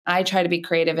I try to be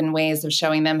creative in ways of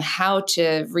showing them how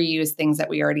to reuse things that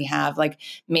we already have. Like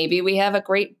maybe we have a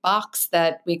great box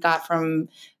that we got from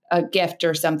a gift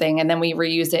or something, and then we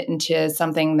reuse it into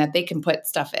something that they can put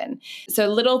stuff in. So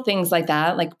little things like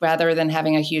that, like rather than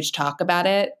having a huge talk about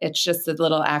it, it's just the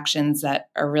little actions that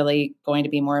are really going to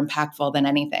be more impactful than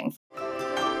anything.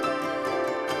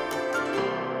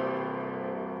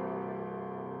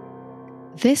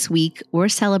 This week, we're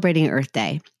celebrating Earth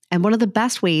Day. And one of the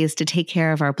best ways to take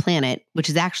care of our planet, which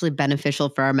is actually beneficial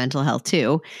for our mental health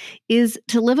too, is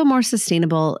to live a more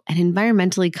sustainable and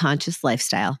environmentally conscious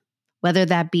lifestyle. Whether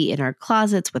that be in our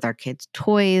closets with our kids'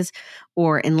 toys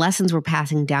or in lessons we're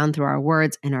passing down through our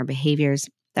words and our behaviors,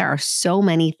 there are so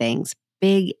many things,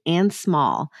 big and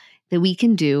small, that we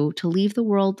can do to leave the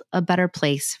world a better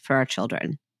place for our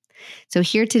children. So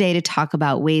here today to talk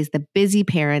about ways that busy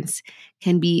parents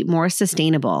can be more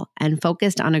sustainable and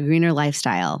focused on a greener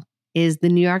lifestyle is the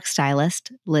New York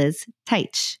stylist, Liz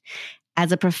Teich.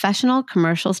 As a professional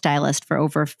commercial stylist for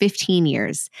over 15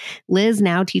 years, Liz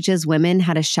now teaches women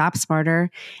how to shop smarter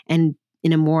and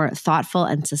in a more thoughtful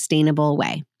and sustainable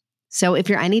way. So if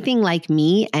you're anything like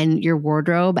me and your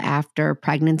wardrobe after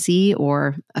pregnancy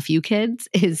or a few kids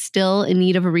is still in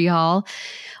need of a rehaul,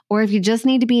 or if you just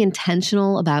need to be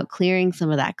intentional about clearing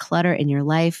some of that clutter in your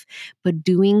life, but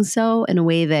doing so in a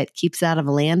way that keeps it out of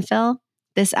a landfill,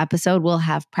 this episode will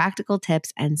have practical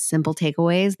tips and simple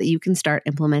takeaways that you can start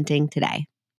implementing today.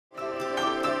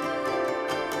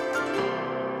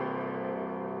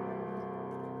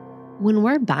 When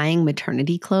we're buying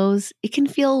maternity clothes, it can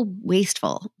feel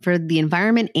wasteful for the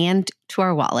environment and to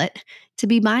our wallet to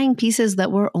be buying pieces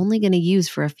that we're only going to use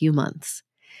for a few months,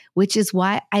 which is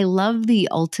why I love the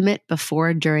ultimate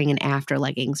before, during, and after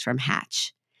leggings from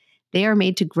Hatch. They are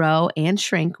made to grow and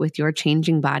shrink with your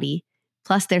changing body,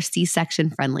 plus they're C-section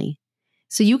friendly.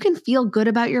 So you can feel good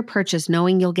about your purchase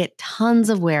knowing you'll get tons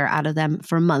of wear out of them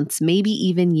for months, maybe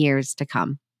even years to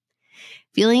come.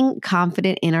 Feeling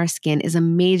confident in our skin is a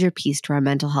major piece to our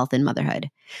mental health in motherhood,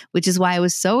 which is why I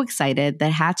was so excited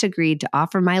that Hatch agreed to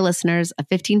offer my listeners a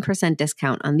 15%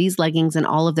 discount on these leggings and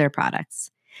all of their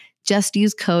products. Just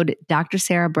use code Dr.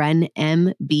 Sarah Bren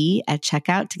MB at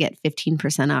checkout to get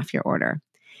 15% off your order.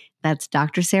 That's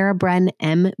Dr. Sarah Bren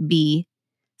MB.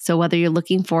 So whether you're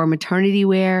looking for maternity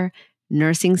wear,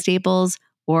 nursing staples,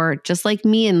 or just like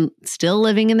me and still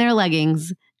living in their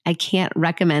leggings, I can't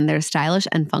recommend their stylish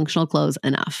and functional clothes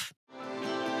enough.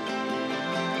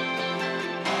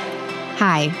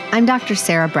 Hi, I'm Dr.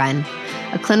 Sarah Bren,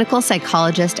 a clinical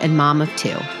psychologist and mom of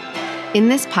two. In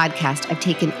this podcast, I've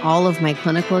taken all of my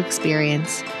clinical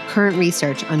experience, current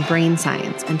research on brain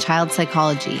science and child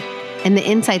psychology, and the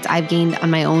insights I've gained on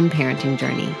my own parenting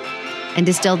journey, and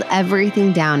distilled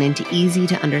everything down into easy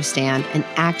to understand and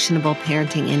actionable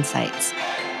parenting insights,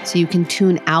 so you can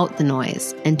tune out the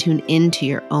noise and tune into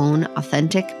your own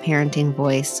authentic parenting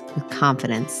voice with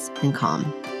confidence and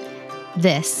calm.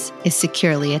 This is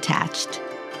Securely Attached.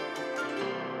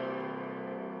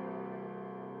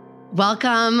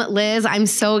 Welcome, Liz. I'm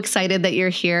so excited that you're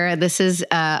here. This is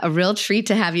a real treat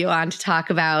to have you on to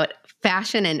talk about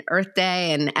fashion and Earth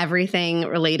Day and everything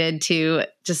related to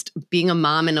just being a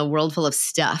mom in a world full of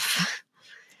stuff.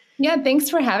 Yeah, thanks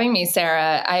for having me,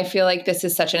 Sarah. I feel like this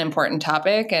is such an important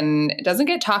topic and it doesn't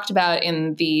get talked about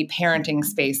in the parenting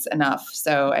space enough.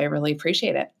 So I really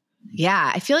appreciate it.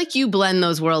 Yeah, I feel like you blend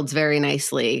those worlds very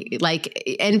nicely. Like,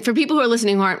 and for people who are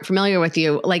listening who aren't familiar with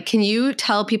you, like, can you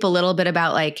tell people a little bit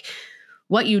about like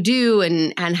what you do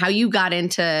and how you got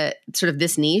into sort of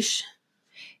this niche?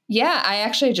 Yeah, I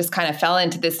actually just kind of fell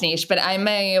into this niche, but I'm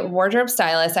a wardrobe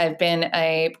stylist. I've been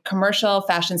a commercial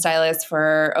fashion stylist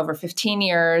for over 15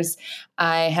 years.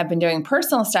 I have been doing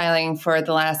personal styling for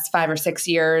the last 5 or 6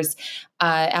 years.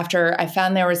 After I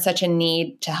found there was such a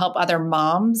need to help other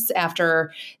moms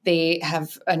after they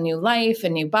have a new life, a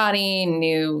new body,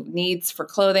 new needs for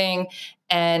clothing.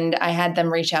 And I had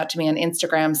them reach out to me on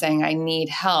Instagram saying, I need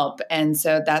help. And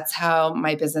so that's how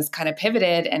my business kind of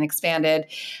pivoted and expanded.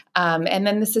 And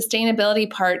then the sustainability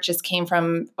part just came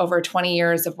from over 20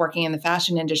 years of working in the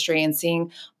fashion industry and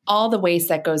seeing all the waste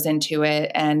that goes into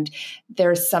it. And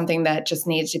there's something that just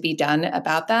needs to be done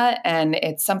about that. And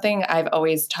it's something I've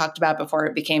always talked about before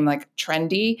it became like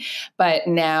trendy, but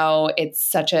now it's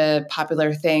such a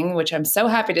popular thing, which I'm so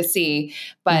happy to see,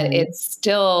 but it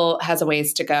still has a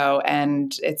ways to go.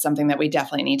 And it's something that we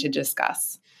definitely need to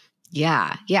discuss.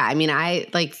 Yeah. Yeah. I mean,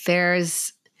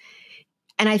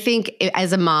 And I think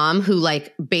as a mom who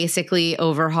like basically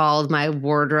overhauled my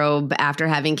wardrobe after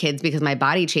having kids because my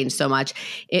body changed so much,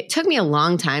 it took me a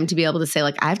long time to be able to say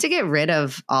like, I have to get rid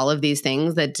of all of these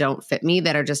things that don't fit me,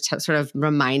 that are just sort of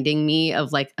reminding me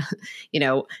of like,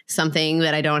 something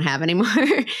that I don't have anymore.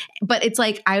 But it's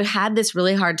like, I had this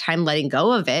really hard time letting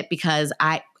go of it because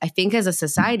I think as a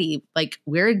society, like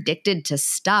we're addicted to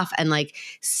stuff, and like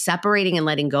separating and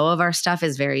letting go of our stuff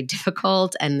is very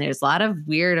difficult. And there's a lot of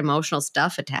weird emotional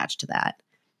stuff attached to that.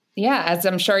 Yeah, as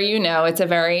I'm sure you know, it's a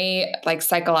very like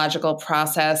psychological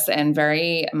process and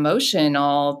very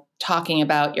emotional talking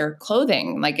about your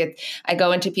clothing. I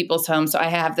go into people's homes. So I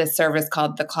have this service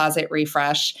called the Closet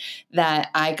Refresh that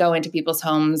I go into people's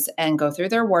homes and go through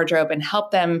their wardrobe and help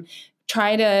them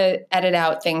try to edit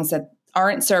out things that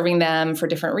aren't serving them for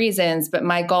different reasons. But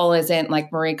my goal isn't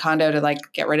like Marie Kondo to like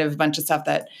get rid of a bunch of stuff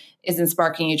that isn't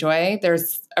sparking you joy.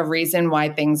 There's a reason why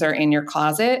things are in your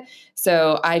closet.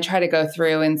 So I try to go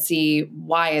through and see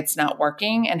why it's not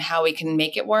working and how we can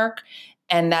make it work.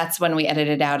 And that's when we edit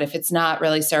it out if it's not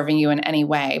really serving you in any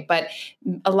way. But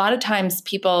a lot of times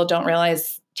people don't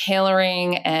realize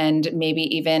tailoring and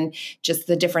maybe even just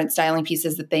the different styling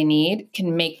pieces that they need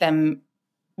can make them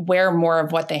wear more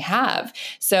of what they have.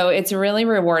 So it's really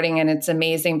rewarding and it's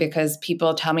amazing because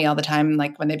people tell me all the time,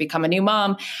 like when they become a new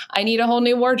mom, I need a whole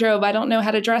new wardrobe. I don't know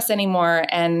how to dress anymore.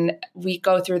 And we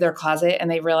go through their closet and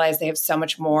they realize they have so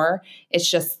much more. It's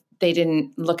just they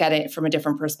didn't look at it from a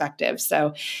different perspective.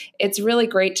 So it's really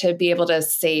great to be able to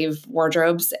save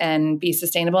wardrobes and be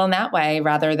sustainable in that way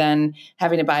rather than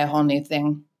having to buy a whole new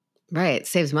thing. Right.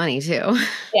 Saves money too.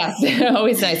 Yes,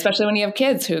 always nice, especially when you have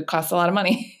kids who cost a lot of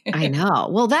money. I know.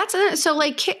 Well, that's so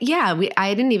like, yeah, I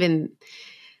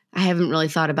haven't really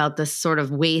thought about this sort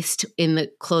of waste in the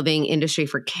clothing industry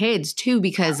for kids too,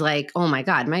 because like, oh my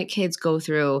God, my kids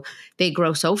they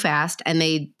grow so fast and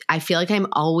I feel like I'm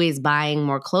always buying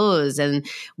more clothes. And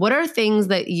what are things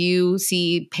that you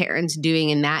see parents doing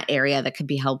in that area that could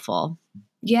be helpful?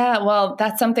 Yeah, well,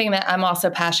 that's something that I'm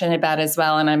also passionate about as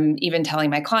well. And I'm even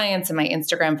telling my clients and my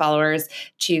Instagram followers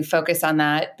to focus on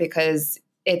that because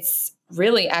it's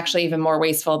really actually even more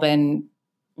wasteful than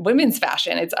women's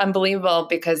fashion. It's unbelievable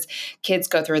because kids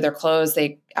go through their clothes,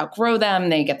 they outgrow them,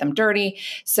 they get them dirty.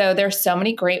 So there's so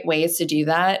many great ways to do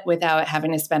that without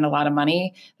having to spend a lot of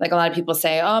money. Like a lot of people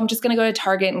say, oh, I'm just going to go to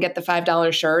Target and get the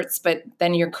 $5 shirts, but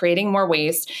then you're creating more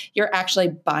waste. You're actually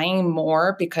buying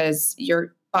more because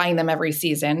you're buying them every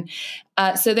season.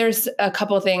 So there's a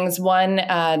couple of things. One,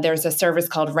 there's a service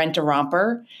called Rent a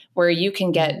Romper where you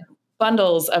can get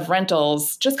bundles of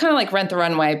rentals, just kind of like Rent the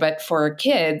Runway, but for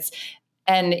kids.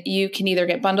 And you can either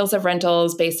get bundles of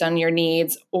rentals based on your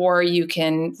needs, or you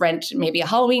can rent maybe a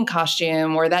Halloween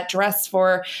costume or that dress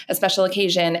for a special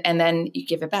occasion, and then you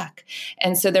give it back.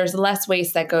 And so there's less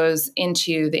waste that goes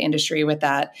into the industry with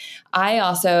that. I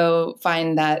also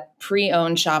find that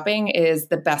pre-owned shopping is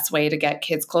the best way to get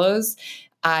kids' clothes.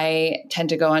 I tend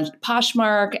to go on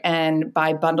Poshmark and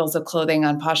buy bundles of clothing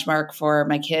on Poshmark for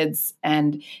my kids.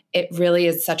 And it really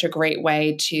is such a great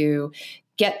way to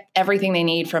get everything they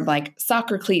need, from like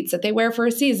soccer cleats that they wear for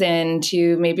a season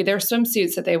to maybe their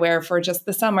swimsuits that they wear for just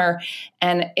the summer.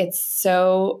 And it's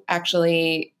so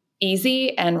actually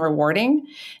easy and rewarding.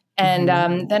 And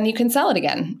then you can sell it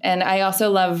again. And I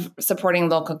also love supporting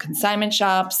local consignment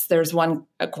shops. There's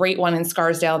a great one in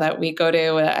Scarsdale that we go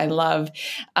to. I love.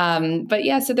 But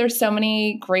yeah, so there's so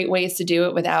many great ways to do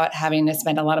it without having to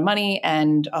spend a lot of money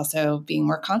and also being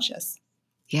more conscious.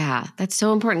 Yeah, that's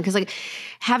so important because like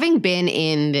having been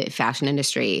in the fashion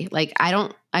industry, like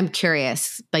I'm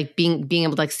curious, like being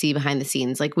able to like see behind the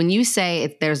scenes. Like when you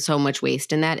say there's so much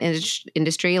waste in that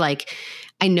industry, like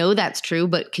I know that's true,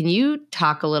 but can you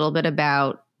talk a little bit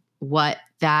about what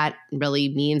that really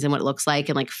means and what it looks like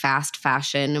and like fast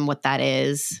fashion and what that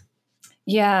is?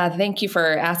 Yeah, thank you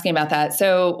for asking about that.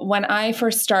 So when I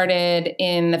first started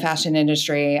in the fashion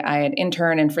industry, I had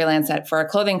interned and freelanced for a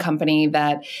clothing company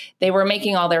that they were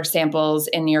making all their samples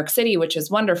in New York City, which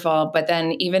is wonderful. But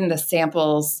then even the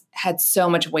samples had so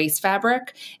much waste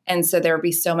fabric. And so there would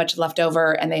be so much left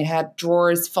over, and they had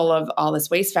drawers full of all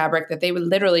this waste fabric that they would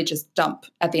literally just dump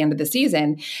at the end of the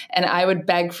season. And I would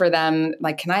beg for them,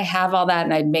 like, can I have all that?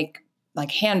 And I'd make like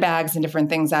handbags and different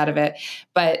things out of it.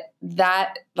 But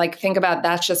that, like, think about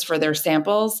that's just for their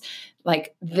samples.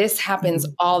 Like this happens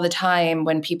all the time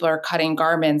when people are cutting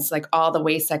garments, like all the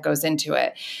waste that goes into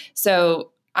it.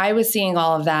 So I was seeing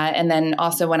all of that. And then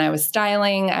also when I was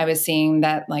styling, I was seeing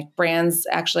that like brands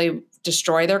actually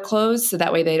destroy their clothes so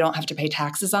that way they don't have to pay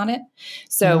taxes on it.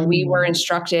 So we were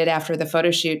instructed after the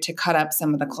photo shoot to cut up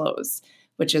some of the clothes,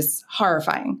 which is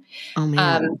horrifying. Oh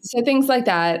man. So things like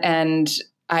that. And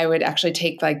I would actually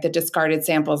take like the discarded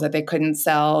samples that they couldn't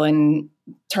sell and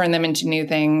turn them into new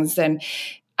things. And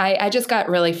I just got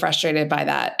really frustrated by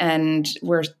that. And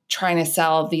we're trying to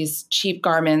sell these cheap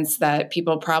garments that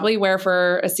people probably wear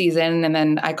for a season. And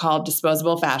then I call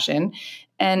disposable fashion.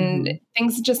 And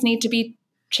things just need to be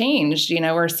changed.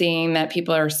 We're seeing that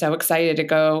people are so excited to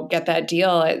go get that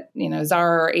deal at,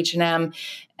 Zara or H&M,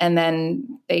 and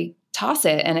then they toss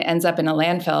it and it ends up in a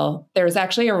landfill. There's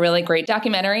actually a really great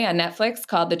documentary on Netflix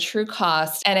called The True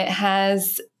Cost, and it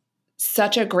has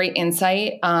such a great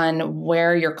insight on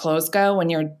where your clothes go when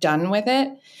you're done with it.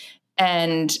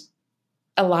 And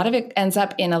a lot of it ends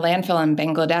up in a landfill in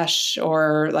Bangladesh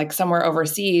or like somewhere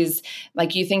overseas.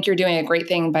 Like you think you're doing a great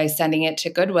thing by sending it to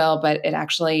Goodwill, but it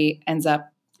actually ends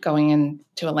up going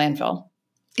into a landfill.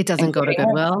 It doesn't go to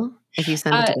Goodwill if you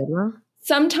send it to Goodwill?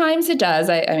 Sometimes it does.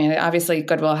 I mean, obviously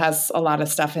Goodwill has a lot of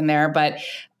stuff in there, but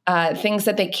things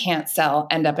that they can't sell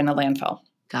end up in a landfill.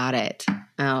 Got it.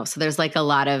 Oh, so there's like a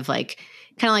lot of like,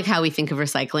 kind of like how we think of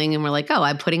recycling and we're like, oh,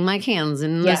 I'm putting my cans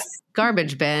in this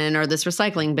garbage bin or this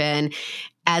recycling bin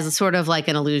as a sort of like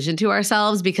an illusion to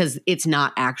ourselves because it's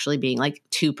not actually being like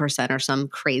 2% or some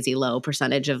crazy low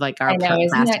percentage of like our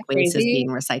plastic waste is being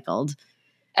recycled.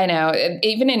 I know.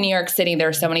 Even in New York City, there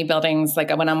are so many buildings.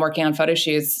 Like when I'm working on photo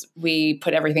shoots, we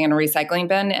put everything in a recycling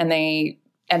bin and they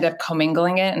end up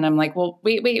commingling it. And I'm like, well,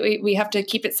 wait, we have to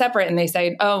keep it separate. And they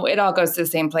say, oh, it all goes to the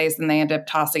same place. And they end up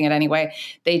tossing it anyway.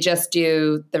 They just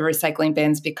do the recycling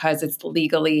bins because it's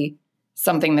legally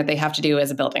something that they have to do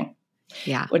as a building.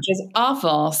 Yeah. Which is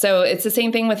awful. So it's the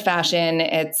same thing with fashion.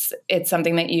 It's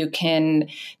something that you can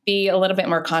be a little bit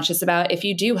more conscious about. If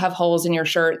you do have holes in your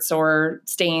shirts or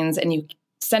stains and you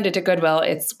send it to Goodwill,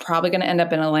 it's probably going to end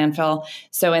up in a landfill.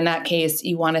 So in that case,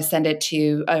 you want to send it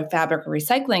to a fabric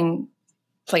recycling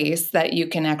place that you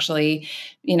can actually,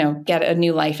 get a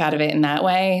new life out of it in that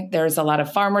way. There's a lot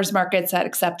of farmers markets that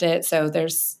accept it. So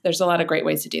there's a lot of great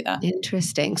ways to do that.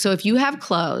 Interesting. So if you have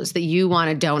clothes that you want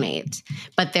to donate,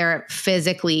 but they're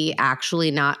physically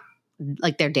actually not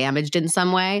like they're damaged in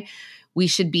some way, we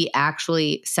should be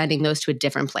actually sending those to a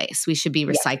different place. We should be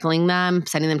recycling them,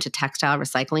 sending them to textile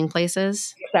recycling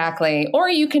places. Exactly. Or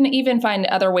you can even find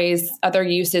other ways, other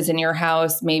uses in your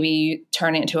house. Maybe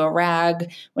turn it into a rag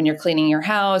when you're cleaning your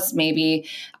house. Maybe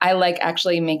I like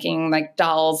actually making like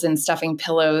dolls and stuffing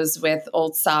pillows with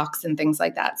old socks and things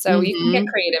like that. So you can get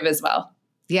creative as well.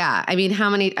 Yeah.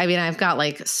 I've got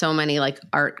like so many like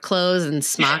art clothes and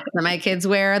smocks that my kids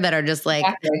wear that are just like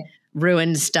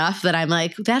ruined stuff that I'm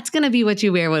like, that's going to be what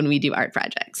you wear when we do art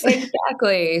projects.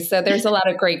 Exactly. So there's a lot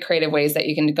of great creative ways that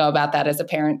you can go about that as a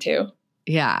parent too.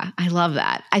 Yeah. I love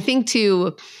that. I think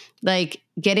too, like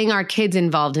getting our kids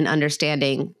involved in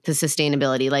understanding the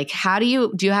sustainability. Like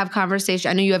do you have conversations?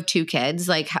 I know you have 2 kids.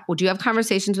 Like do you have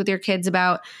conversations with your kids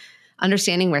about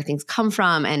understanding where things come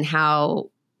from and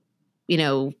how,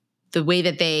 the way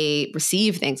that they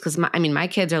receive things? Because my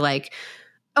kids are like,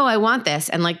 oh, I want this.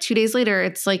 And like 2 days later,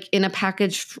 it's like in a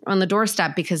package on the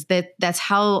doorstep because that's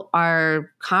how our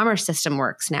commerce system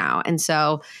works now. And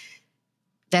so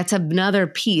that's another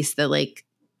piece that like,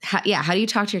 how do you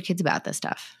talk to your kids about this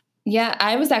stuff? Yeah,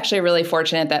 I was actually really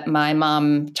fortunate that my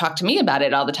mom talked to me about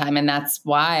it all the time. And that's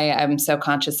why I'm so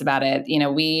conscious about it.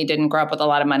 We didn't grow up with a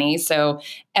lot of money. So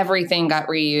everything got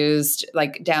reused,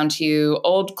 like down to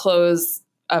old clothes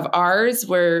of ours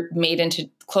were made into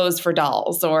clothes for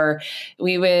dolls, or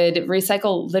we would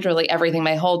recycle literally everything.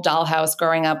 My whole dollhouse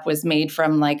growing up was made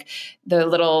from like the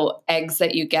little eggs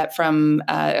that you get from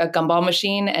a gumball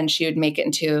machine, and she would make it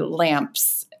into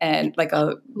lamps and like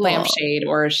a lampshade,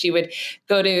 or she would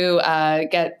go to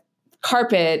get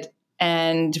carpet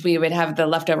and we would have the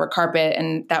leftover carpet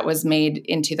and that was made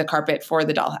into the carpet for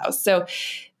the dollhouse. So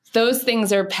those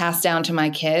things are passed down to my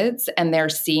kids and they're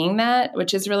seeing that,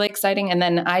 which is really exciting. And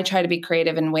then I try to be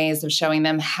creative in ways of showing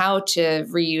them how to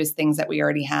reuse things that we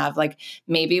already have. Like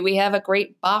maybe we have a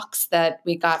great box that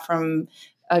we got from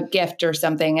a gift or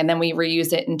something, and then we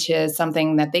reuse it into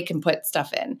something that they can put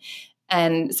stuff in.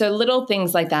 And so little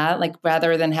things like that, like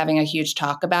rather than having a huge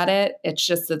talk about it, it's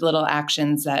just the little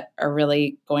actions that are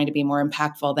really going to be more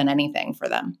impactful than anything for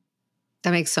them.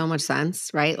 That makes so much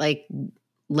sense, right? Like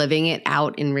living it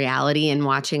out in reality and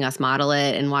watching us model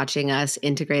it and watching us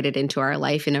integrate it into our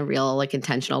life in a real, like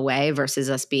intentional way versus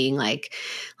us being like,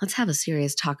 let's have a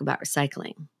serious talk about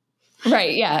recycling.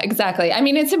 Right. Yeah, exactly. I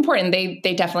mean, it's important.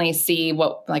 They definitely see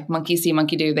what like monkey see,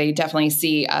 monkey do. They definitely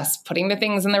see us putting the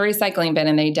things in the recycling bin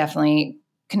and they definitely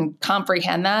can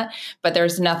comprehend that. But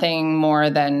there's nothing more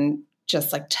than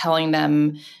just like telling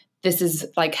them this is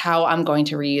like how I'm going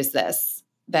to reuse this,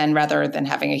 than rather than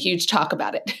having a huge talk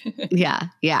about it. Yeah.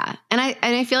 And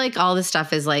I feel like all this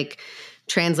stuff is like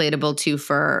translatable to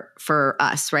for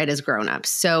us, right, as grownups.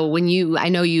 So I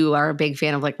know you are a big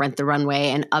fan of like Rent the Runway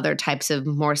and other types of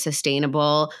more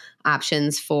sustainable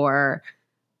options for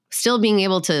still being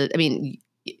able to, I mean,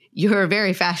 you're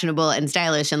very fashionable and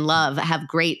stylish and have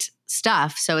great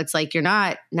stuff. So it's like you're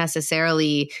not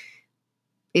necessarily,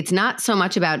 it's not so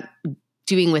much about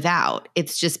doing without,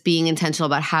 it's just being intentional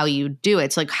about how you do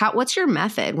it. So like what's your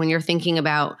method when you're thinking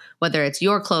about whether it's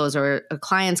your clothes or a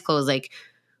client's clothes? Like,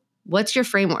 what's your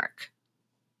framework?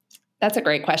 That's a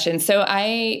great question. So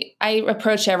I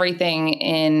approach everything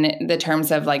in the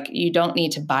terms of like, you don't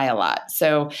need to buy a lot.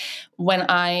 So when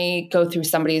I go through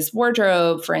somebody's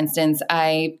wardrobe, for instance,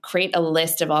 I create a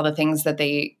list of all the things that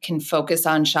they can focus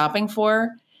on shopping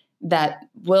for that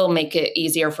will make it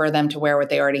easier for them to wear what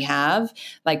they already have.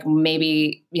 Like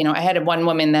maybe, I had one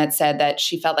woman that said that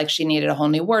she felt like she needed a whole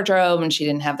new wardrobe and she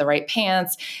didn't have the right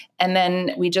pants. And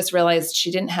then we just realized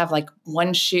she didn't have like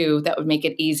one shoe that would make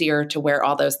it easier to wear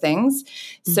all those things.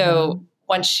 So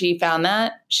once she found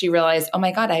that, she realized, oh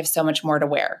my God, I have so much more to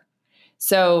wear.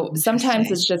 So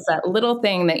sometimes it's just that little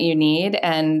thing that you need,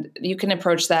 and you can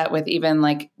approach that with even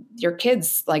like your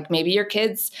kids. Like maybe your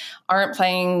kids aren't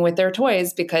playing with their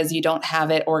toys because you don't have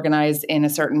it organized in a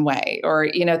certain way, or,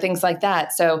 things like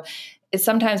that. So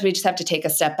sometimes we just have to take a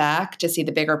step back to see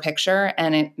the bigger picture,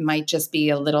 and it might just be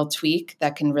a little tweak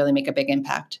that can really make a big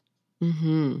impact.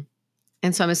 Mm-hmm.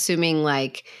 And so I'm assuming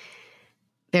like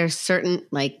there's certain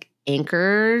like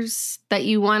anchors that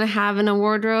you want to have in a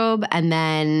wardrobe, and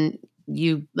then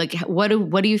you like what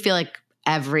do you feel like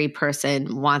every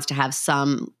person wants to have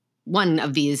one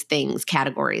of these things,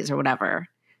 categories or whatever?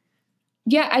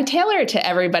 Yeah, I tailor it to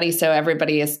everybody, so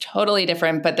everybody is totally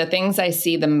different. But the things I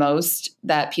see the most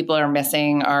that people are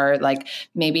missing are like,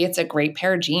 maybe it's a great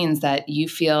pair of jeans that you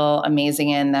feel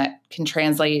amazing in that can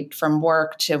translate from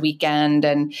work to weekend.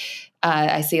 And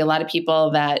I see a lot of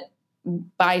people that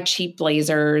buy cheap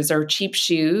blazers or cheap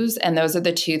shoes. And those are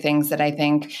the two things that I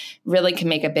think really can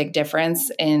make a big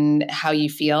difference in how you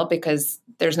feel, because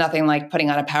there's nothing like putting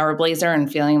on a power blazer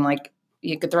and feeling like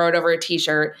you could throw it over a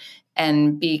t-shirt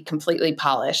and be completely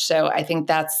polished. So I think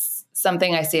that's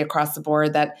something I see across the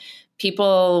board that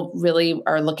people really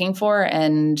are looking for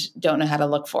and don't know how to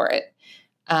look for it.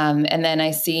 And then I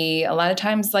see a lot of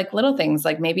times like little things,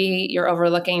 like maybe you're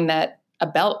overlooking that a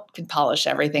belt could polish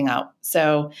everything out.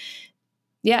 So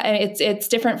yeah, it's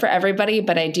different for everybody,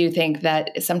 but I do think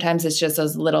that sometimes it's just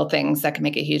those little things that can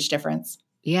make a huge difference.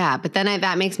 Yeah, but then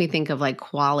that makes me think of like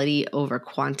quality over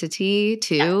quantity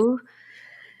too. Yes.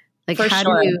 Like for how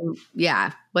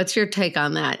sure. What's your take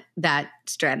on that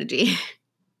strategy?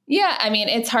 Yeah, I mean,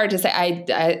 it's hard to say. I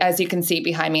as you can see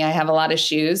behind me, I have a lot of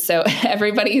shoes. So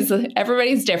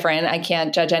everybody's different. I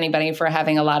can't judge anybody for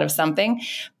having a lot of something,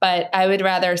 but I would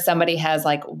rather somebody has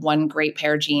like one great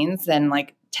pair of jeans than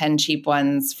like 10 cheap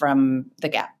ones from the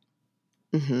Gap.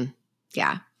 Mm-hmm.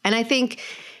 Yeah. And I think,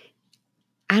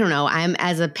 I don't know, I'm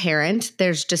as a parent,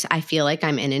 I feel like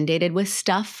I'm inundated with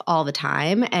stuff all the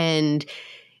time. And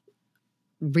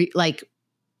like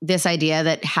this idea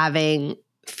that having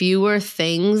fewer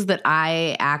things that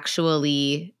I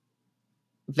actually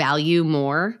value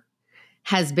more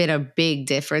has been a big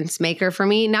difference maker for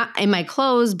me, not in my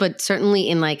clothes, but certainly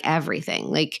in like everything,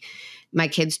 like my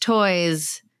kids'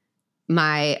 toys,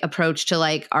 my approach to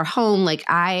like our home. Like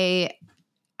I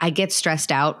get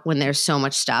stressed out when there's so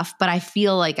much stuff, but I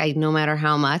feel like no matter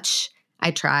how much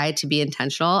I try to be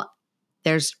intentional,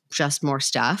 there's just more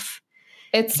stuff.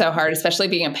 It's so hard, especially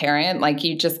being a parent. Like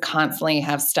you just constantly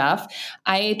have stuff.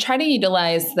 I try to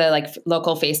utilize the like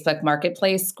local Facebook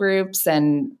marketplace groups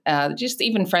and just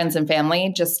even friends and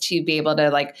family, just to be able to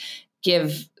like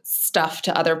give stuff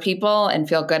to other people and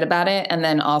feel good about it. And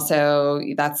then also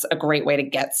that's a great way to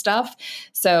get stuff.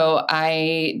 So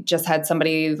I just had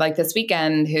somebody like this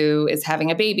weekend who is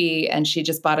having a baby and she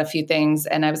just bought a few things.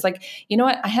 And I was like, you know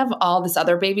what? I have all this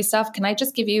other baby stuff. Can I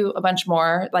just give you a bunch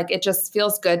more? Like it just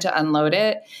feels good to unload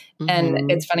it. Mm-hmm.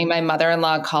 And it's funny, my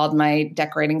mother-in-law called my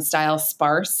decorating style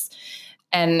sparse.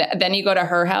 And then you go to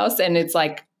her house and it's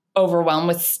like overwhelmed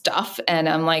with stuff. And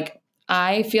I'm like,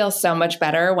 I feel so much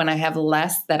better when I have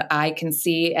less that I can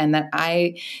see, and that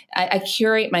I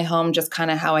curate my home just kind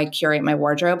of how I curate my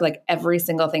wardrobe. Like every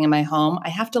single thing in my home, I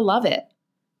have to love it.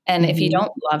 And if you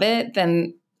don't love it,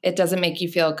 then it doesn't make you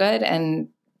feel good. And,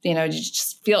 you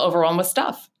just feel overwhelmed with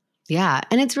stuff. Yeah.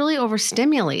 And it's really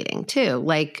overstimulating too.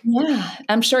 Like, yeah,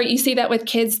 I'm sure you see that with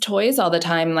kids' toys all the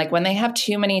time. Like when they have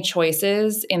too many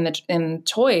choices in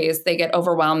toys, they get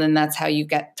overwhelmed, and that's how you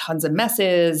get tons of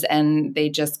messes, and they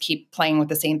just keep playing with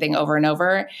the same thing over and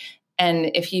over. And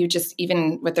if you just,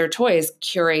 even with their toys,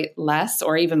 curate less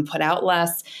or even put out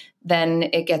less, then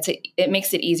it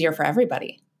makes it easier for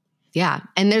everybody. Yeah.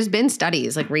 And there's been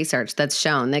studies, like research, that's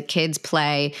shown that kids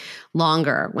play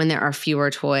longer when there are fewer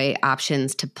toy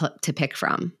options to pick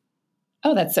from.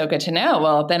 Oh, that's so good to know.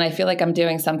 Well, then I feel like I'm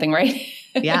doing something right.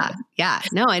 Yeah. Yeah.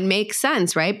 No, it makes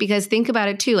sense, right? Because think about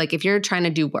it too. Like if you're trying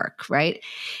to do work, right?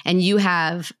 And you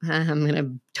have, I'm going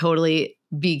to totally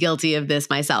be guilty of this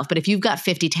myself, but if you've got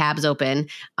 50 tabs open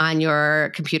on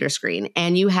your computer screen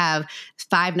and you have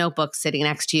 5 notebooks sitting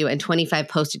next to you and 25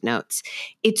 Post-it notes,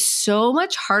 it's so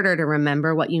much harder to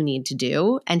remember what you need to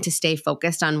do and to stay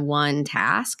focused on one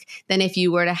task than if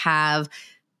you were to have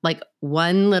like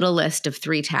one little list of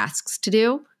 3 tasks to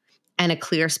do and a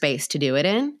clear space to do it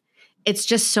in. It's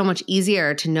just so much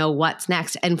easier to know what's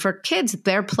next. And for kids,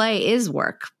 their play is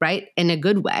work, right? In a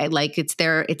good way. Like it's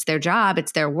their job,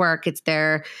 it's their work, it's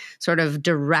their sort of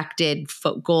directed,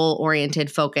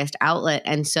 goal-oriented, focused outlet.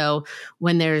 And so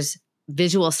when there's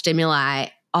visual stimuli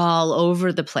all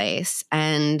over the place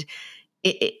and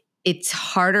it's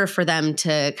harder for them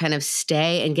to kind of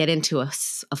stay and get into a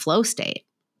flow state.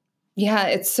 Yeah,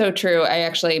 it's so true. I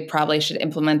actually probably should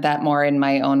implement that more in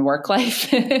my own work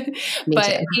life.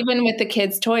 But even with the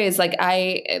kids' toys, like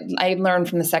I learned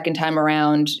from the second time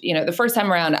around, the first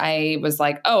time around, I was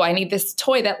like, oh, I need this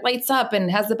toy that lights up and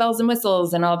has the bells and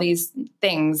whistles and all these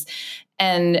things.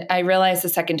 And I realized the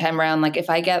second time around, like if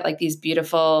I get like these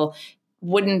beautiful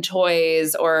wooden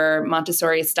toys or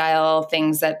Montessori style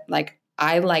things that like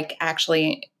I like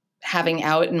actually having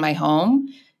out in my home,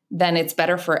 then it's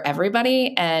better for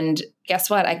everybody. And guess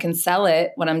what? I can sell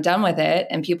it when I'm done with it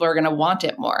and people are going to want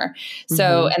it more.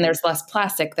 So, and there's less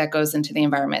plastic that goes into the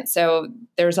environment. So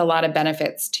there's a lot of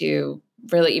benefits to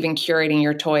really even curating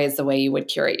your toys the way you would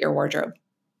curate your wardrobe.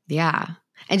 Yeah.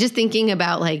 And just thinking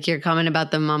about like your comment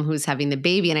about the mom who's having the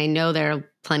baby. And I know there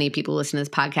are plenty of people listening to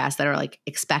this podcast that are like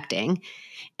expecting.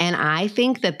 And I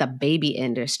think that the baby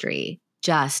industry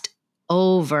just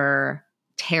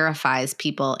terrifies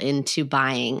people into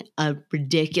buying a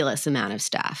ridiculous amount of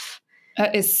stuff.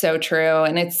 That is so true.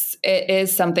 And it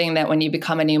is something that when you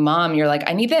become a new mom, you're like,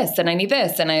 I need this and I need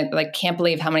this. And I like can't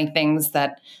believe how many things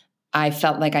that I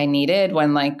felt like I needed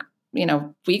when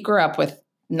we grew up with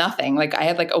nothing. Like I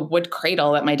had like a wood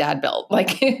cradle that my dad built.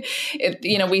 Like,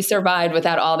 we survived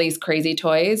without all these crazy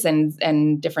toys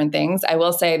and different things. I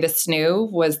will say the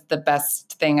snoo was the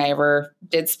best thing I ever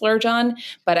did splurge on,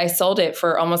 but I sold it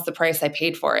for almost the price I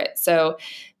paid for it. So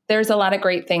there's a lot of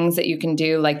great things that you can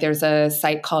do. Like there's a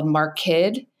site called Mark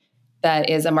Kid that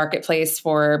is a marketplace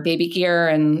for baby gear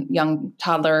and young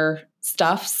toddler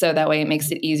stuff. So that way it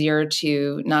makes it easier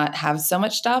to not have so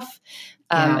much stuff.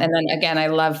 And then again, I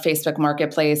love Facebook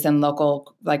Marketplace and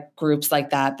local like groups like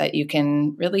that you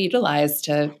can really utilize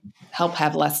to help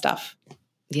have less stuff.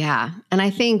 Yeah. And I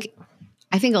think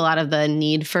a lot of the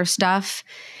need for stuff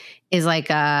is like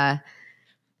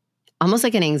almost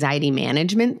like an anxiety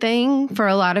management thing for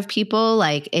a lot of people.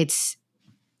 Like it's,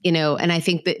 and I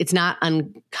think that it's not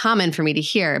uncommon for me to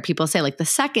hear people say like the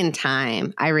second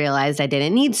time I realized I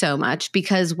didn't need so much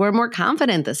because we're more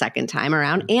confident the second time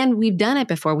around and we've done it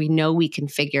before. We know we can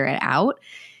figure it out.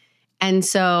 And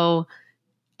so,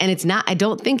 and it's not, I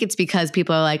don't think it's because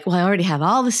people are like, well, I already have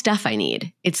all the stuff I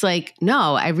need. It's like,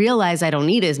 no, I realize I don't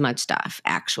need as much stuff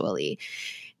actually.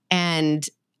 And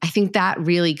I think that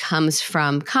really comes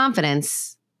from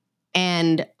confidence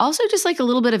and also just like a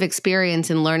little bit of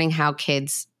experience in learning how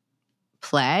kids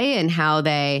play and how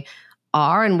they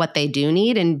are and what they do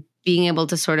need and being able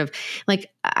to sort of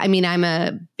like, I mean, I'm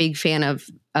a big fan of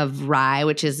RIE,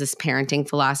 which is this parenting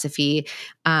philosophy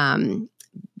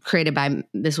created by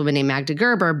this woman named Magda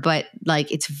Gerber, but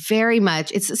like it's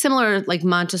similar like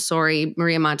Montessori,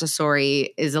 Maria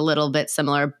Montessori is a little bit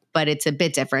similar, but it's a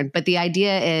bit different. But the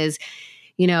idea is,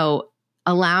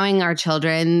 allowing our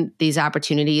children these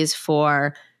opportunities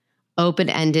for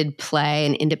open-ended play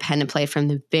and independent play from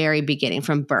the very beginning,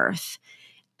 from birth.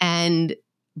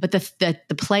 But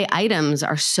the play items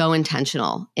are so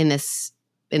intentional in this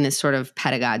sort of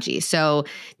pedagogy. So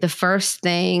the first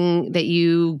thing that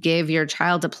you give your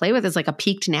child to play with is like a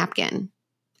peaked napkin.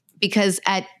 Because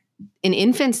in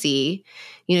infancy,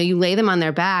 you lay them on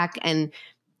their back and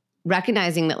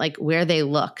recognizing that like where they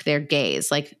look, their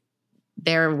gaze, like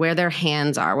where their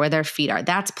hands are, where their feet are,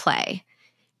 that's play.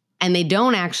 And they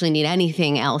don't actually need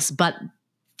anything else but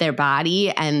their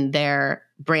body and their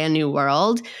brand new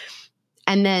world.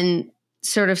 And then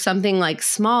sort of something like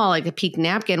small, like a peak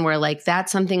napkin, where like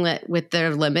that's something that with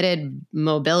their limited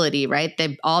mobility, right?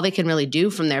 All they can really do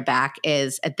from their back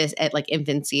is at like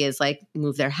infancy is like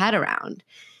move their head around.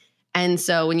 And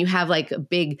so when you have like a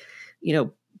big,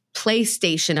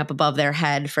 PlayStation up above their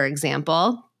head, for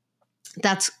example,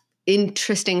 that's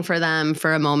interesting for them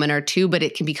for a moment or two, but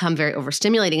it can become very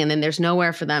overstimulating. And then there's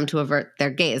nowhere for them to avert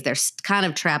their gaze. They're kind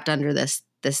of trapped under this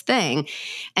thing.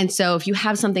 And so if you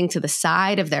have something to the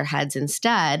side of their heads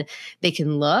instead, they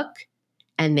can look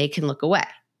and they can look away.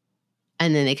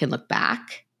 And then they can look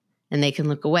back and they can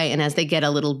look away. And as they get a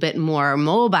little bit more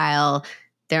mobile,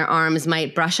 their arms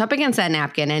might brush up against that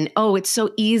napkin. And it's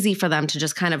so easy for them to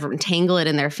just kind of entangle it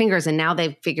in their fingers. And now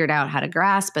they've figured out how to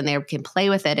grasp and they can play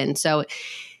with it. And so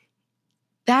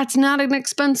that's not an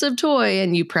expensive toy.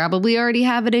 And you probably already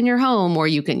have it in your home, or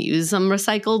you can use some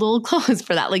recycled old clothes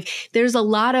for that. Like, there's a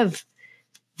lot of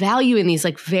value in these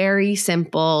like very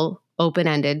simple,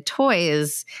 open-ended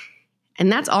toys.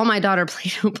 And that's all my daughter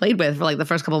played with for like the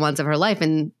first couple months of her life.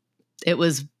 And it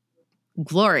was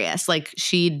glorious. Like,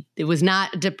 it was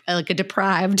not like a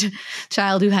deprived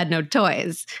child who had no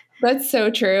toys. That's so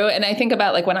true. And I think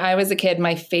about like when I was a kid,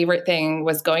 my favorite thing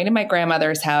was going to my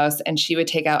grandmother's house and she would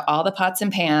take out all the pots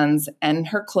and pans and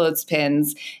her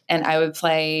clothespins. And I would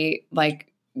play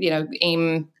like,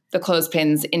 aim the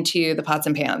clothespins into the pots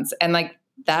and pans. And like,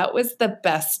 that was the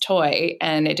best toy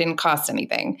and it didn't cost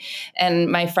anything.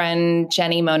 And my friend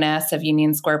Jenny Moness of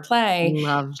Union Square Play,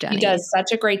 Love Jenny. She does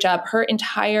such a great job. Her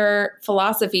entire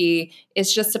philosophy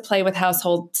is just to play with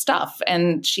household stuff.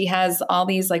 And she has all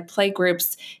these like play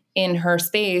groups in her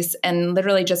space and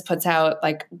literally just puts out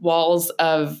like walls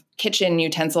of kitchen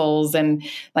utensils and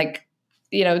like,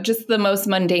 just the most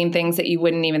mundane things that you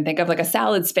wouldn't even think of, like a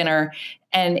salad spinner.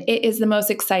 And it is the most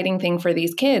exciting thing for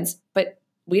these kids, but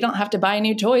we don't have to buy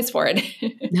new toys for it.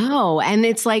 No. And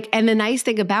it's like, and the nice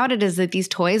thing about it is that these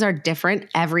toys are different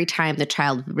every time the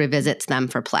child revisits them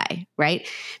for play, right?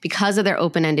 Because of their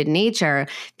open-ended nature,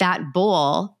 that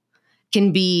bowl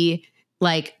can be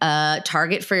like a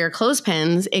target for your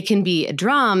clothespins. It can be a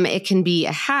drum. It can be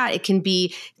a hat. It can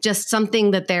be just something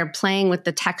that they're playing with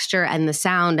the texture and the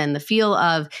sound and the feel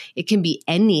of. It can be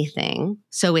anything.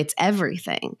 So it's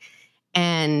everything.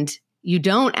 And you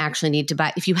don't actually need to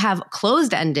buy, if you have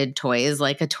closed-ended toys,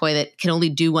 like a toy that can only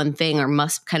do one thing or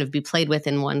must kind of be played with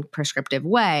in one prescriptive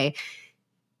way,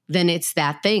 then it's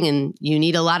that thing. And you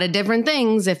need a lot of different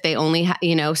things if they only,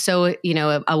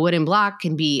 a wooden block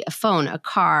can be a phone, a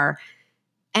car,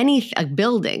 a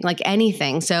building, like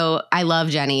anything. So I love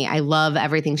Jenny. I love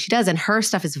everything she does. And her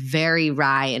stuff is very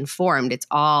wry informed. It's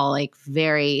all like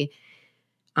very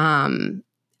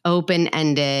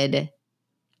open-ended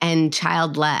and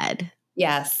child-led.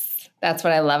 Yes, that's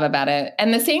what I love about it.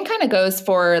 And the same kind of goes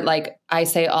for, like, I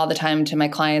say all the time to my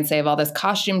clients, they have all this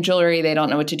costume jewelry they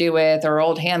don't know what to do with, or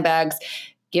old handbags.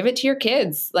 Give it to your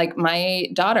kids. Like, my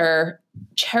daughter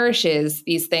cherishes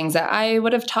these things that I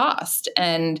would have tossed,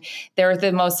 and they're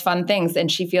the most fun things.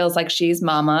 And she feels like she's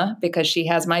mama because she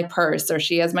has my purse or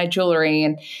she has my jewelry.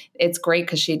 And it's great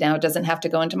because she now doesn't have to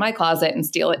go into my closet and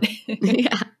steal it.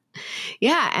 Yeah.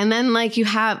 Yeah. And then like you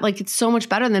have, like, it's so much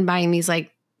better than buying these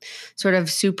like sort of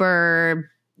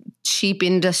super cheap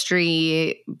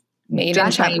industry made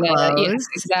in China. Yes,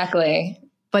 exactly.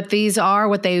 But these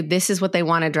are this is what they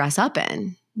want to dress up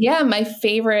in. Yeah. My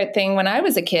favorite thing when I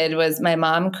was a kid was my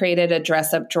mom created a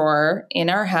dress up drawer in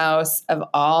our house of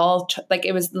all, like,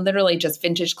 it was literally just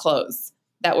vintage clothes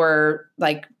that were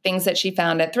like things that she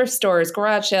found at thrift stores,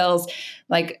 garage sales,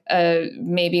 like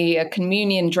maybe a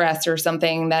communion dress or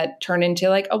something that turned into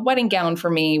like a wedding gown for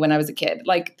me when I was a kid,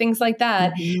 like things like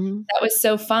that. Mm-hmm. That was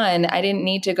so fun. I didn't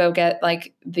need to go get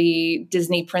like the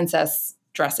Disney princess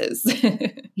dresses.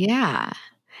 Yeah.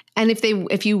 And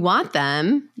if you want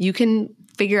them, you can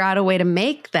figure out a way to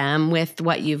make them with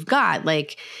what you've got.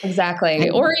 Like, exactly.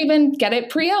 Or even get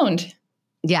it pre-owned.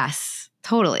 Yes,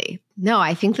 totally. No,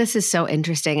 I think this is so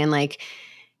interesting and like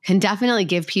can definitely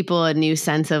give people a new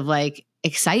sense of like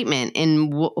excitement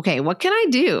and okay, what can I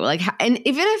do? Like, and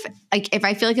even if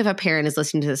I feel like if a parent is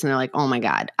listening to this and they're like, oh my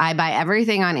God, I buy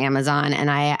everything on Amazon and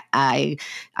I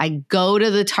go to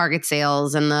the Target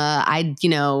sales and I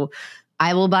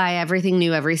will buy everything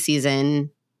new every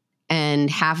season. And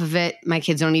half of it, my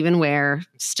kids don't even wear,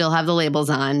 still have the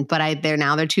labels on, but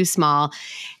they're too small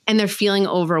and they're feeling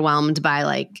overwhelmed by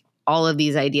like all of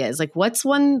these ideas. Like, what's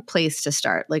one place to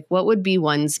start? Like, what would be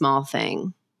one small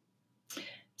thing?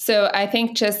 So I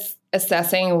think just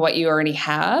assessing what you already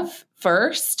have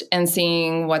first and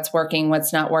seeing what's working,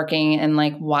 what's not working, and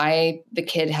like why the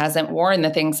kid hasn't worn the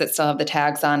things that still have the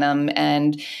tags on them.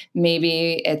 And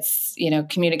maybe it's,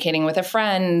 communicating with a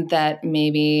friend that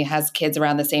maybe has kids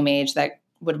around the same age that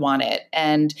would want it.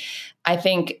 And I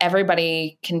think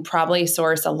everybody can probably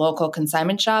source a local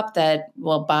consignment shop that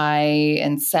will buy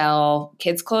and sell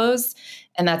kids' clothes.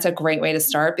 And that's a great way to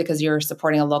start because you're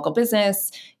supporting a local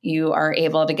business. You are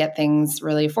able to get things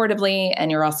really affordably,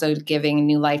 and you're also giving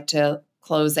new life to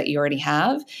clothes that you already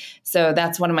have. So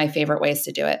that's one of my favorite ways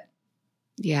to do it.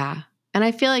 Yeah. And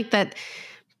I feel like that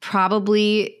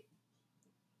probably,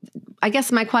 I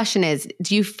guess my question is,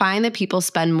 do you find that people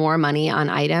spend more money on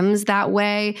items that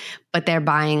way, but they're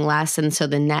buying less and so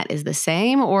the net is the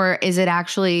same? Or is it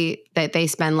actually that they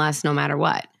spend less no matter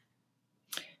what?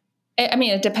 I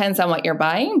mean, it depends on what you're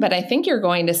buying, but I think you're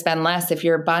going to spend less if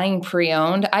you're buying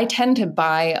pre-owned. I tend to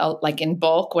buy like in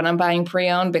bulk when I'm buying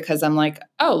pre-owned because I'm like,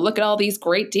 oh, look at all these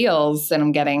great deals that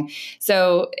I'm getting.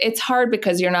 So it's hard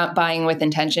because you're not buying with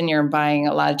intention. You're buying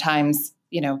a lot of times,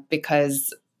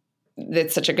 because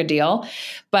it's such a good deal,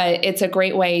 but it's a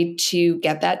great way to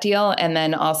get that deal. And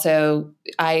then also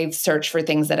I search for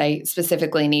things that I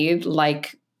specifically need,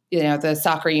 like, the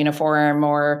soccer uniform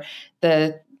or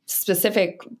the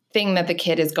specific thing that the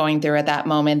kid is going through at that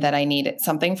moment that I need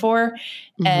something for.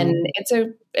 And it's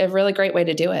a really great way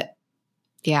to do it.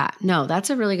 Yeah, no, that's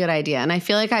a really good idea. And I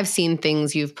feel like I've seen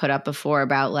things you've put up before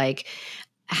about like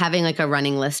having like a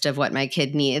running list of what my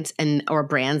kid needs or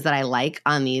brands that I like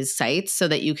on these sites so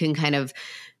that you can kind of,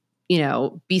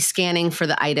 be scanning for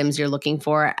the items you're looking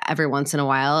for every once in a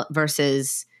while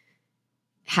versus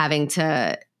having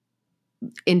to,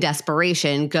 in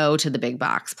desperation, go to the big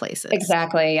box places.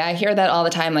 Exactly. I hear that all the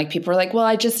time. Like people are like, well,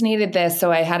 I just needed this.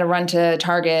 So I had to run to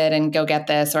Target and go get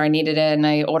this, or I needed it and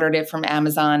I ordered it from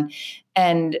Amazon.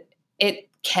 And it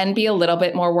can be a little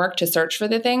bit more work to search for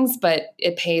the things, but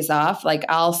it pays off. Like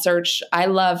I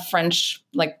love French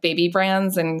like baby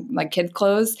brands and like kid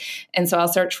clothes. And so I'll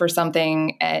search for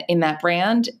something in that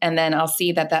brand. And then I'll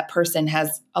see that person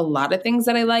has a lot of things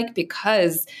that I like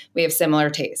because we have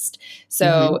similar taste.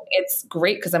 So it's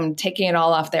great because I'm taking it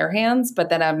all off their hands, but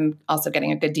then I'm also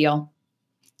getting a good deal.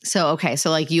 So, okay. So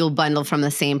like you'll bundle from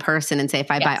the same person and say, if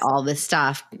I buy all this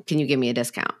stuff, can you give me a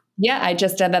discount? Yeah, I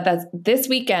just did that. That's this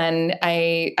weekend.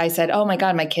 I said, oh my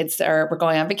God, we're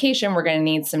going on vacation. We're going to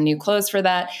need some new clothes for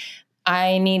that.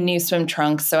 I need new swim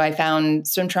trunks. So I found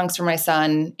swim trunks for my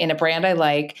son in a brand I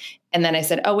like. And then I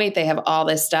said, oh wait, they have all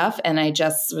this stuff. And I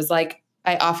just was like,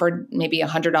 I offered maybe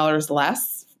 $100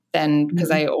 less than because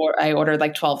I ordered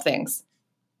like 12 things.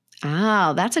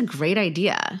 Oh, that's a great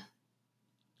idea.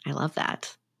 I love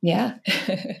that. Yeah.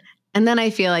 And then I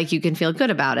feel like you can feel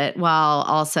good about it while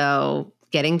also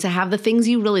getting to have the things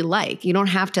you really like. You don't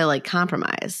have to like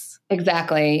compromise.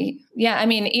 Exactly. Yeah. I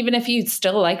mean, even if you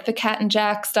still like the Cat and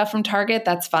Jack stuff from Target,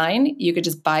 that's fine. You could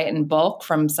just buy it in bulk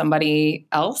from somebody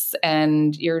else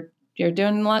and you're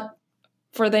doing a lot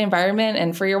for the environment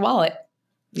and for your wallet.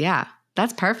 Yeah.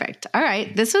 That's perfect. All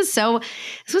right. This was so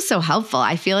helpful.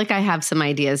 I feel like I have some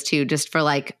ideas too, just for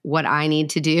like what I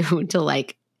need to do to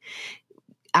like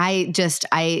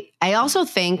I also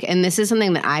think, and this is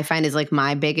something that I find is like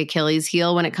my big Achilles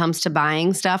heel when it comes to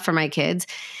buying stuff for my kids.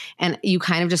 And you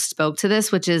kind of just spoke to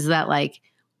this, which is that like,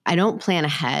 I don't plan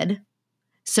ahead.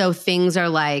 So things are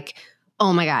like,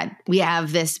 oh my God, we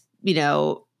have this,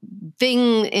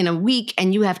 thing in a week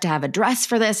and you have to have a dress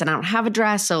for this and I don't have a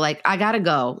dress. So like, I got to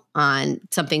go on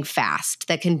something fast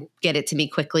that can get it to me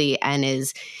quickly and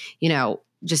is,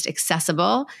 just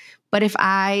accessible. But if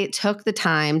I took the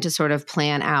time to sort of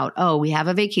plan out, oh, we have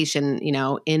a vacation,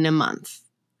 in a month,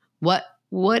 what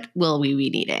will we be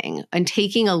needing? And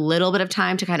taking a little bit of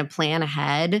time to kind of plan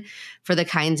ahead for the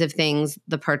kinds of things,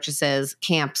 the purchases,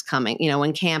 camps coming,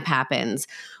 when camp happens,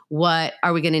 what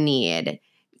are we going to need?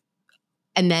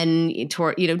 And then,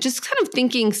 just kind of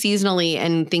thinking seasonally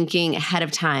and thinking ahead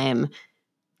of time.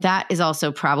 That is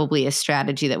also probably a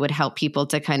strategy that would help people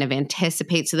to kind of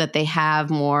anticipate so that they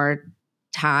have more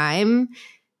time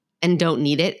and don't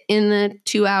need it in the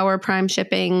 2-hour prime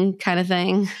shipping kind of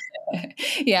thing.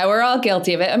 Yeah, we're all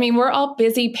guilty of it. I mean, we're all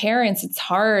busy parents. It's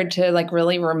hard to like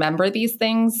really remember these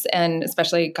things. And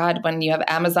especially, God, when you have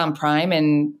Amazon Prime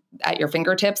and at your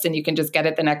fingertips and you can just get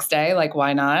it the next day, like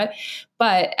why not?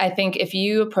 But I think if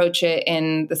you approach it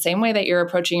in the same way that you're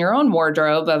approaching your own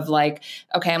wardrobe of like,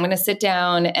 okay, I'm going to sit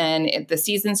down and the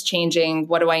season's changing.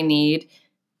 What do I need?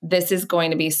 This is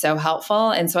going to be so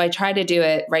helpful. And so I try to do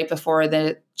it right before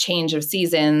the change of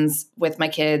seasons with my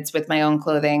kids, with my own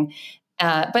clothing.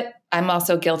 But I'm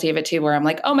also guilty of it too, where I'm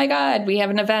like, oh my God, we have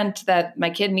an event that my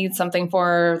kid needs something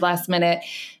for last minute.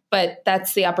 But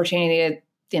that's the opportunity to,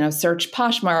 search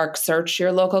Poshmark, search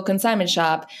your local consignment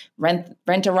shop, rent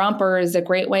a romper is a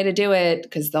great way to do it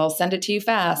because they'll send it to you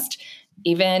fast.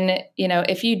 Even,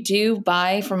 if you do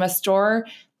buy from a store,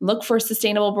 look for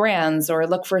sustainable brands or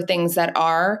look for things that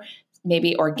are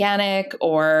maybe organic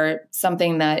or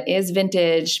something that is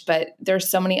vintage, but there's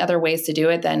so many other ways to do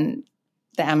it than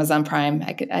the Amazon Prime.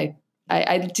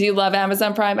 I do love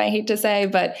Amazon Prime, I hate to say,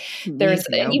 but Me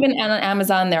too. even on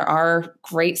Amazon, there are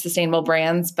great sustainable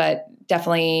brands, but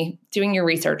definitely doing your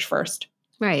research first.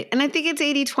 Right. And I think it's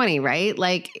 80-20, right?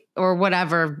 Like, or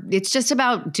whatever. It's just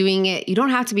about doing it. You don't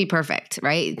have to be perfect,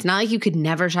 right? It's not like you could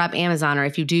never shop Amazon, or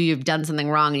if you do, you've done something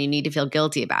wrong and you need to feel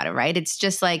guilty about it, right? It's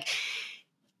just like,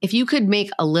 if you could make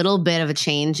a little bit of a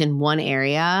change in one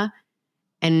area,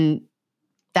 and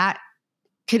that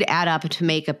could add up to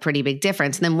make a pretty big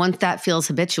difference. And then once that feels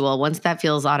habitual, once that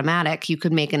feels automatic, you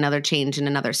could make another change in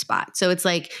another spot. So it's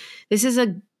like, this is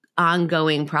a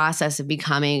ongoing process of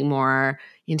becoming more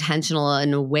intentional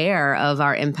and aware of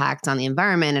our impact on the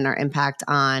environment and our impact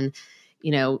on,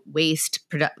 waste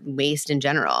in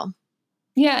general.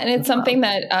 Yeah. And it's something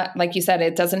that, like you said,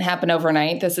 it doesn't happen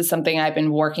overnight. This is something I've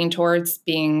been working towards,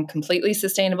 being completely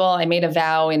sustainable. I made a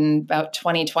vow in about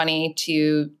 2020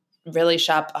 to really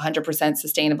shop 100%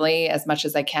 sustainably as much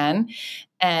as I can.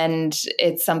 And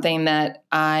it's something that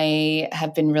I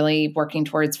have been really working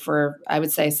towards for, I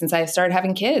would say, since I started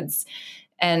having kids.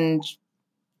 And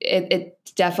it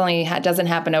definitely doesn't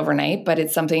happen overnight, but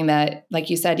it's something that, like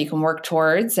you said, you can work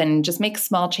towards and just make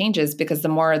small changes, because the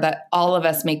more that all of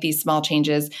us make these small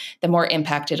changes, the more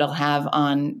impact it'll have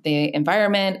on the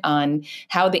environment, on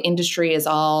how the industry is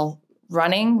all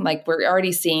running. Like, we're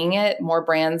already seeing it. More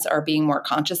brands are being more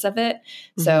conscious of it.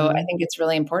 So I think it's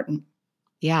really important.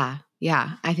 Yeah.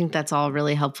 Yeah. I think that's all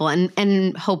really helpful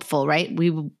and hopeful, right?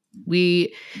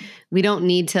 We don't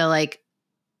need to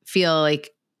feel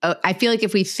like, I feel like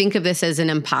if we think of this as an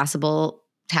impossible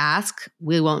task,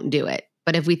 we won't do it.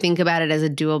 But if we think about it as a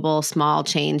doable small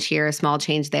change here, a small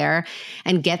change there,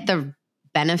 and get the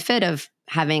benefit of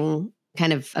having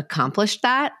kind of accomplished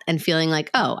that and feeling like,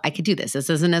 oh, I could do this.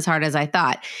 This isn't as hard as I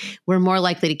thought. We're more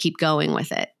likely to keep going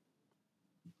with it.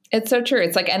 It's so true.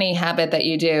 It's like any habit that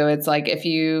you do. It's like if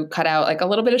you cut out like a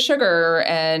little bit of sugar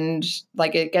and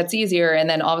like it gets easier, and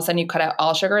then all of a sudden you cut out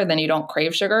all sugar and then you don't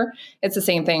crave sugar. It's the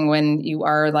same thing when you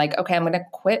are like, okay, I'm going to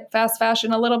quit fast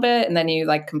fashion a little bit. And then you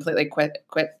like completely quit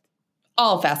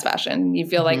all fast fashion. You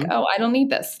feel like, oh, I don't need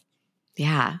this.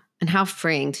 Yeah. And how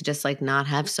freeing to just not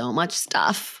have so much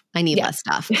stuff. I need less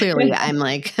stuff. Clearly, I'm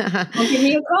like, well, give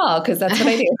me a call, because that's what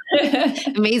I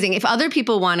do. Amazing. If other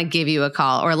people want to give you a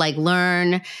call or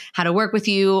learn how to work with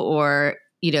you, or,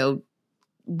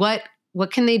 what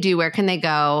can they do? Where can they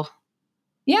go?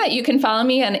 Yeah, you can follow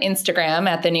me on Instagram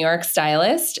at the New York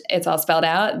Stylist. It's all spelled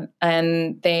out.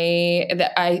 And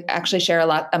I actually share a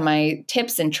lot of my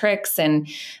tips and tricks and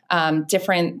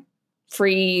different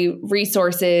free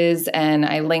resources, and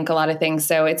I link a lot of things.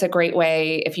 So it's a great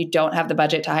way if you don't have the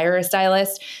budget to hire a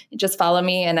stylist, just follow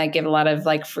me and I give a lot of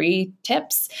free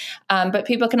tips. But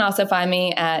people can also find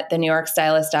me at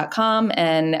thenewyorkstylist.com,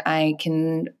 and I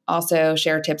can also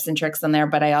share tips and tricks on there,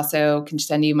 but I also can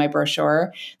send you my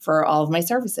brochure for all of my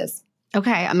services.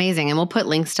 Okay, amazing. And we'll put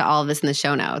links to all of this in the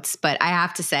show notes. But I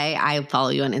have to say, I follow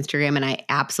you on Instagram and I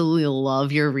absolutely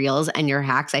love your reels and your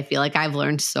hacks. I feel like I've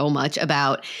learned so much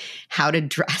about how to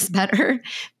dress better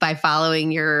by following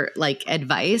your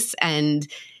advice. And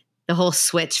the whole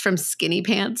switch from skinny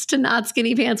pants to not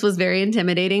skinny pants was very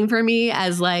intimidating for me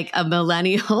as a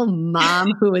millennial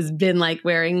mom who has been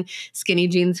wearing skinny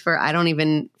jeans for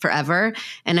forever.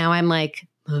 And now I'm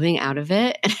moving out of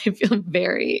it and I feel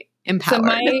very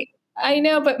empowered. I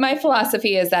know, but my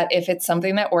philosophy is that if it's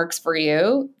something that works for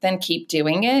you, then keep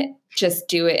doing it. Just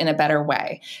do it in a better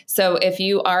way. So if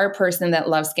you are a person that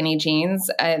loves skinny jeans,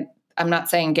 I'm not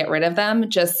saying get rid of them.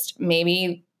 Just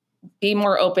maybe be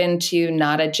more open to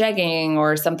not a jegging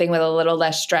or something with a little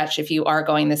less stretch if you are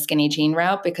going the skinny jean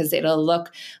route, because it'll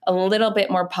look a little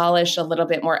bit more polished, a little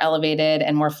bit more elevated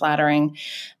and more flattering.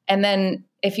 And then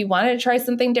if you wanted to try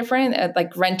something different,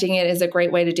 renting it is a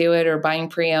great way to do it, or buying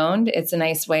pre-owned. It's a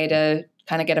nice way to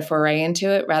kind of get a foray into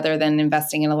it rather than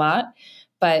investing in a lot.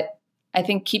 But I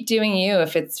think keep doing you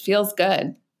if it feels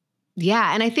good.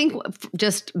 Yeah. And I think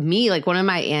just me, one of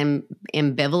my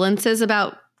ambivalences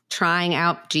about trying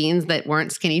out jeans that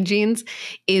weren't skinny jeans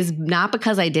is not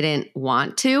because I didn't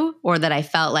want to, or that I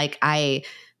felt like I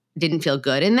didn't feel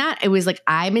good in that. It was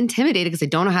I'm intimidated because I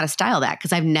don't know how to style that,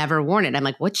 because I've never worn it. I'm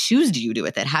what shoes do you do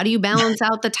with it? How do you balance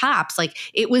out the tops?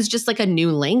 It was just a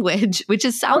new language, which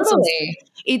sounds totally.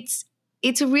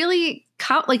 It's really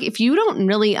if you don't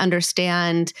really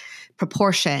understand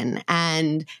proportion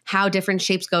and how different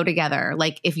shapes go together,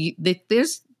 if you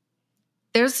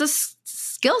there's this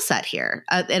skill set here,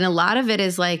 and a lot of it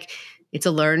is it's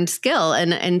a learned skill.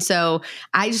 And so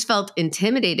I just felt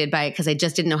intimidated by it because I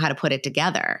just didn't know how to put it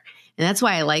together. And that's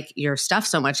why I like your stuff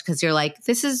so much, because you're like,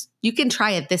 you can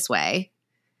try it this way.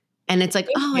 And it's like,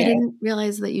 oh, I didn't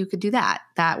realize that you could do that.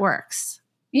 That works.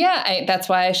 Yeah, that's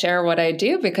why I share what I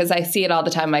do, because I see it all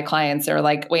the time. My clients are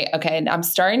like, wait, okay, I'm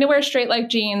starting to wear straight leg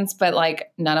jeans, but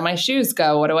like none of my shoes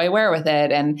go. What do I wear with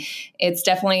it? And it's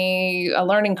definitely a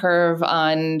learning curve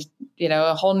on,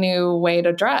 a whole new way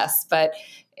to dress, but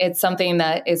it's something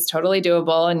that is totally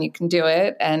doable and you can do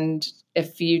it. And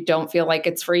if you don't feel like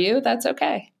it's for you, that's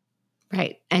okay.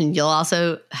 Right. And you'll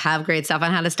also have great stuff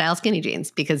on how to style skinny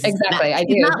jeans, because Exactly,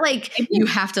 it's not like you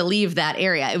have to leave that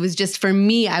area. It was just, for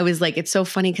me, I was like, it's so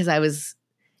funny because there was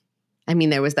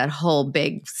that whole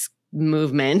big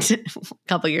movement a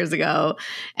couple years ago.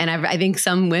 And I think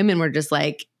some women were just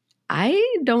like,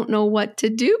 I don't know what to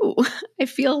do. I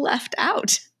feel left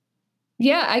out.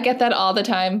 Yeah, I get that all the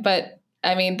time. But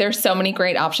I mean, there's so many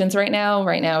great options right now.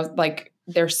 Like,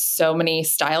 there's so many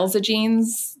styles of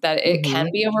jeans that it can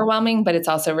be overwhelming, but it's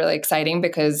also really exciting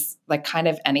because like kind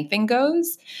of anything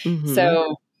goes.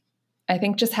 So I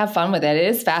think just have fun with it. It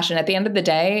is fashion. At the end of the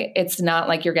day, it's not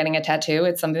like you're getting a tattoo.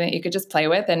 It's something that you could just play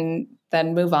with and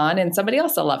then move on, and somebody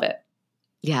else will love it.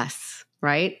 Yes,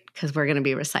 right? Because we're going to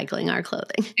be recycling our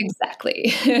clothing.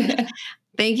 Exactly.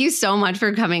 Thank you so much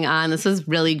for coming on. This was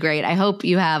really great. I hope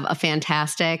you have a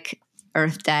fantastic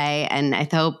Earth Day, and I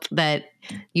hope that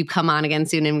you come on again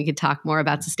soon and we could talk more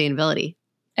about sustainability.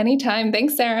 Anytime.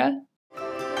 Thanks, Sarah.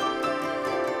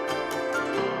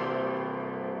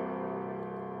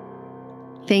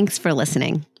 Thanks for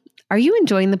listening. Are you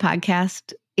enjoying the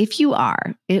podcast? If you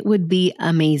are, it would be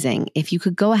amazing if you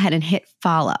could go ahead and hit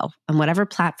follow on whatever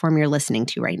platform you're listening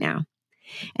to right now.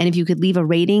 And if you could leave a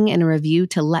rating and a review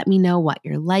to let me know what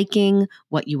you're liking,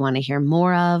 what you want to hear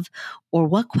more of, or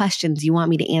what questions you want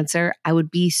me to answer, I would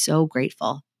be so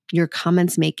grateful. Your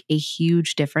comments make a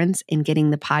huge difference in getting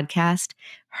the podcast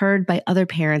heard by other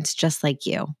parents just like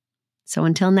you. So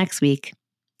until next week,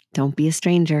 don't be a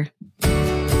stranger.